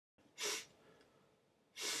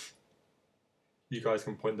You guys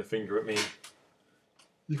can point the finger at me.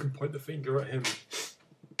 You can point the finger at him.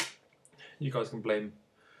 You guys can blame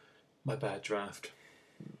my bad draft.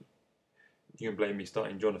 You can blame me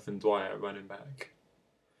starting Jonathan Dwyer at running back.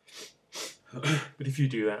 But if you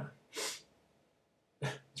do that,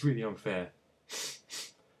 it's really unfair.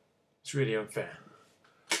 It's really unfair.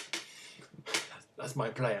 That's my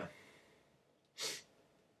player.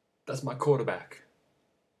 That's my quarterback.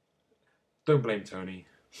 Don't blame Tony.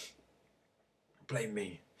 Blame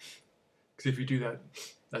me. Because if you do that,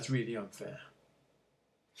 that's really unfair.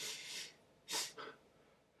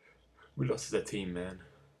 We lost as a team, man.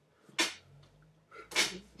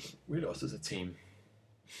 We lost as a team.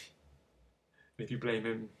 And if you blame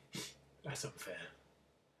him, that's unfair.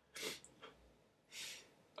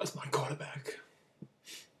 That's my quarterback.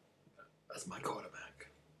 That's my quarterback.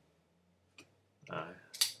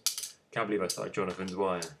 Can't believe I started Jonathan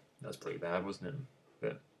Dwyer. That's pretty bad, wasn't it?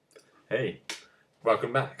 But hey,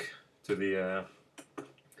 welcome back to the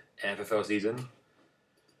AFFL season.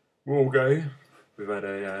 We're all go. We've had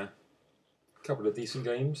a couple of decent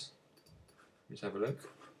games. Let's have a look.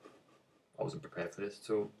 I wasn't prepared for this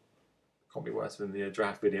at all. Can't be worse than the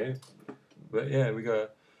draft video. But yeah, we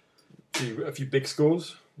got a few big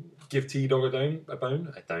scores. Give T-Dog a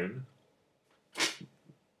bone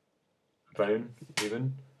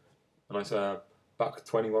even. A nice buck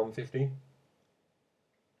 21.50.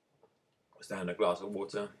 Was down a glass of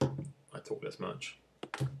water. I talk this much.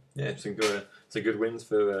 Yeah, some good wins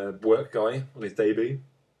for Work Guy on his debut.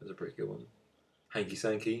 That was a pretty good one. Hanky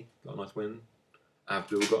Sankey got a nice win.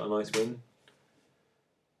 Abdul got a nice win.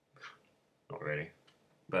 Not really,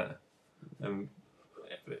 but a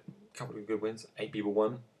couple of good wins. 8 people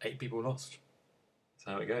won, 8 people lost.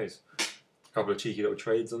 That's how it goes. A couple of cheeky little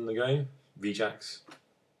trades on the go. VJax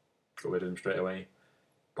got rid of him straight away.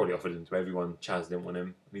 Probably offered him to everyone. Chaz didn't want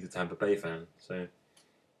him. He's a Tampa Bay fan, so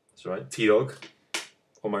that's right. T-Dog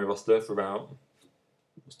on my roster for about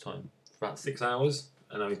For about 6 hours,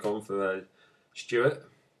 and now he's gone for Stewart,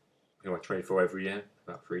 who I trade for every year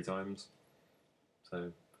about 3 times.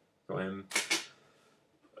 So got him.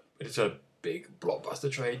 It's a big blockbuster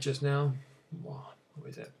trade just now. What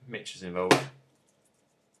is it? Mitch is involved.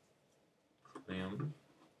 Hang on.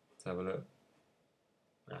 Let's have a look.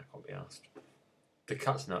 Nah, can't be asked. The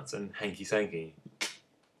Cuts Nuts and Hanky Sanky.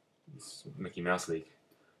 It's Mickey Mouse League.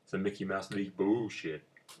 It's a Mickey Mouse League bullshit.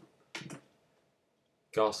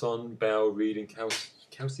 Garcon, Bell, Reed, and Kelsey?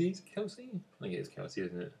 I think it is Kelsey,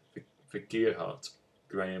 isn't it? For Gearhart,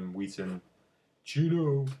 Graham, Wheaton,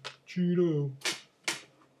 Chino.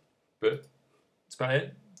 But that's about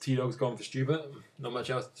it. T-Dog's gone for Stewart. Not much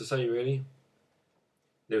else to say, really.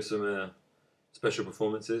 There were some special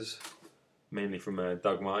performances, mainly from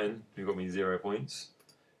Doug Martin, who got me 0 points.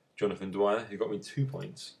 Jonathan Dwyer, who got me 2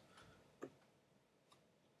 points.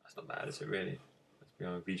 That's not bad, is it, really? Let's be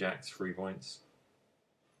honest. VJax, 3 points.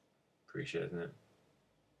 Pretty shit, isn't it?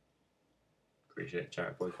 Pretty shit.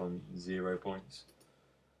 Jarrett Boyd on 0 points.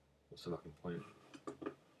 What's the fucking point?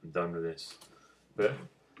 I'm done with this. But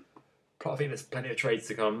I think there's plenty of trades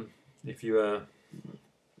to come. If you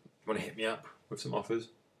want to hit me up with some offers,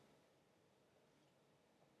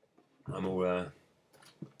 I'm all up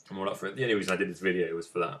for it. The only reason I did this video was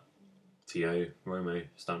for that T.O. Romo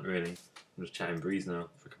stunt, really. I'm just chatting breeze now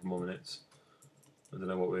for a couple more minutes. I don't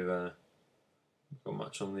know what we've got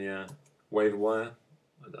much on the waiver wire.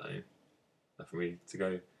 I don't know. Nothing really to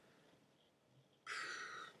go.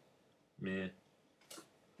 Yeah.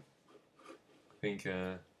 I think,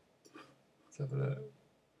 let's have a look.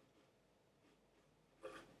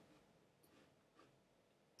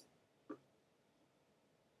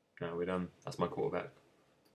 No, we're done. That's my quarterback.